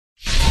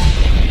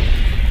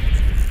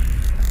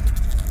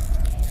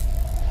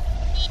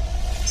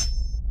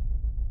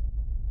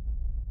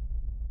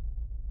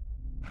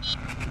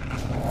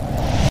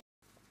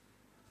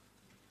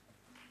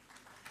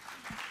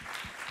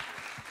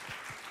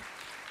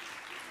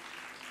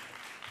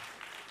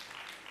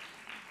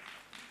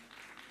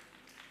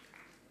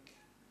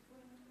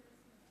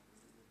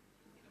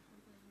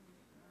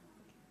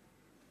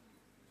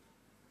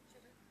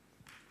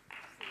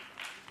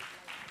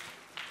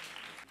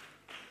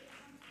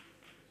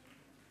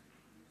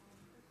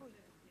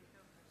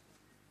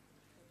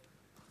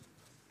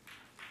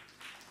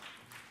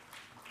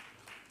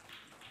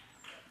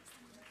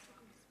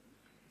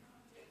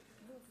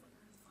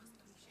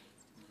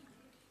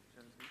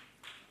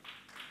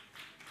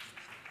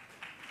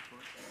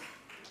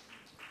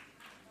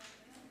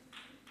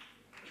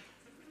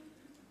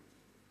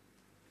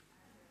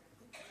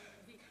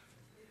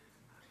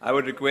I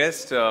would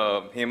request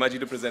Hema ji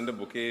to present a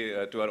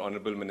bouquet to our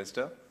Honorable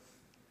Minister.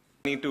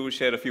 I need to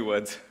share a few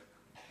words.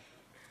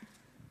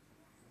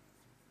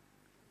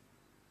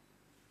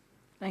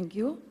 Thank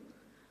you.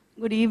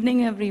 Good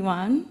evening,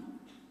 everyone.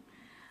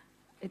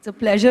 It's a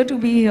pleasure to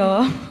be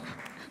here.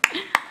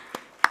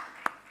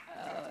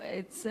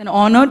 It's an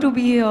honor to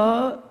be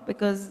here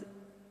because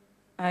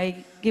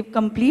I give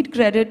complete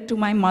credit to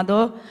my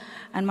mother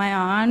and my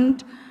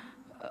aunt,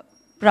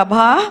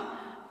 Prabha,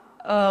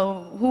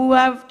 who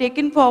have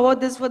taken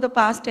forward this for the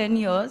past 10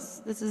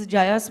 years. This is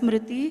Jaya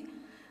Smriti.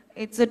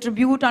 It's a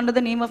tribute under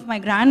the name of my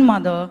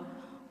grandmother,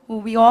 who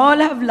we all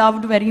have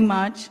loved very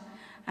much.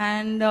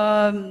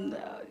 And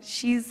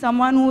she's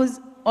someone who's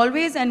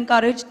always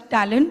encouraged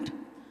talent,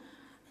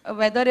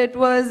 whether it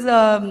was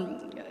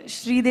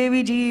Sri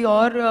Devi ji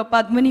or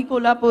Padmini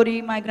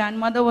Kolhapuri. My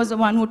grandmother was the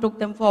one who took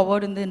them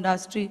forward in the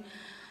industry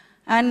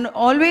and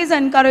always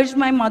encouraged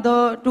my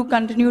mother to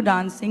continue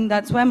dancing.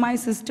 That's why my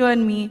sister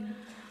and me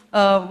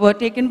were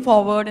taken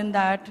forward in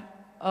that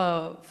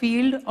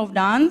field of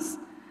dance.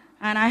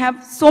 And I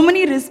have so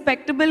many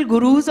respectable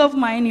gurus of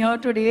mine here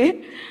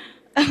today,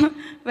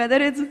 whether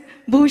it's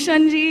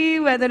Bhushan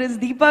ji, whether it's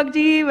Deepak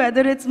ji,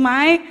 whether it's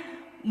my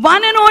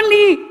one and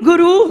only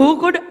guru who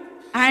could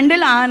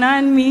handle Anna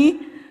and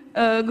me,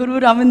 Guru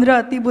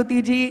Ravindra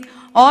Atibhuti ji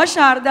or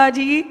Sharda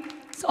ji.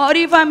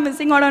 Sorry if I'm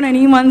missing out on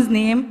anyone's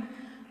name,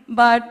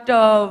 but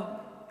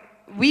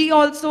we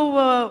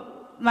also,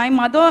 my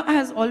mother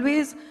has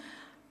always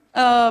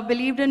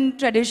believed in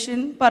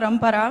tradition,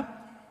 parampara.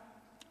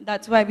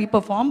 That's why we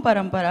perform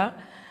parampara.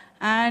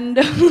 And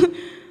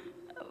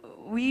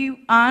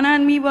Anna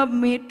and me were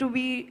made to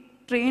be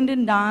trained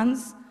in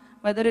dance,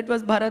 whether it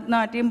was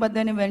Bharatnatyam, but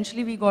then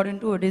eventually we got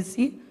into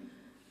Odissi.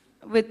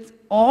 With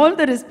all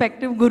the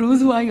respective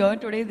gurus who are here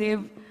today,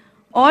 they've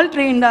all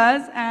trained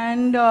us,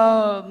 and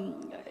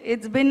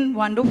it's been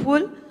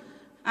wonderful.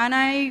 And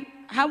I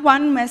have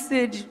one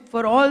message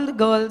for all the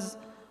girls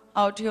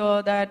out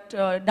here, that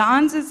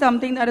dance is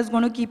something that is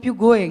going to keep you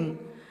going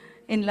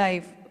in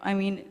life. I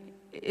mean,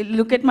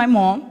 look at my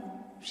mom.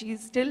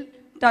 She's still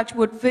touch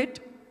wood fit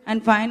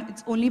and fine.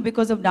 It's only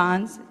because of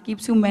dance. It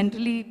keeps you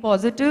mentally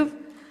positive.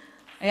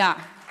 Yeah.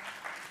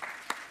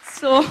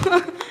 So,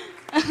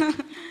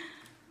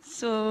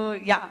 so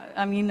yeah,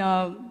 I mean,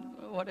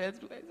 what else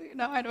do I say?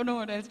 Now I don't know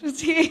what else to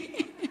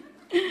say.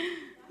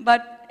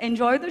 But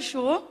enjoy the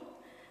show.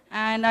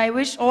 And I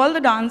wish all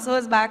the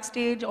dancers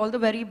backstage all the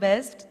very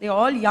best. They're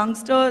all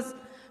youngsters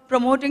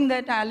promoting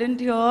their talent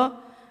here.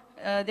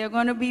 They're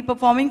going to be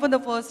performing for the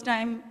first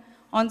time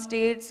on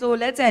stage. So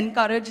let's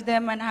encourage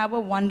them and have a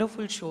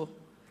wonderful show.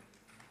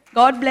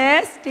 God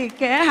bless. Take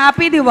care.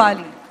 Happy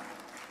Diwali.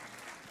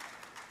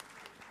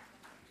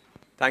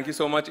 Thank you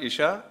so much,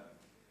 Esha.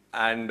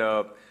 And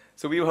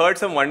so we've heard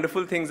some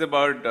wonderful things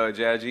about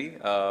Jaya ji.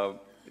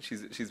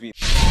 She's been...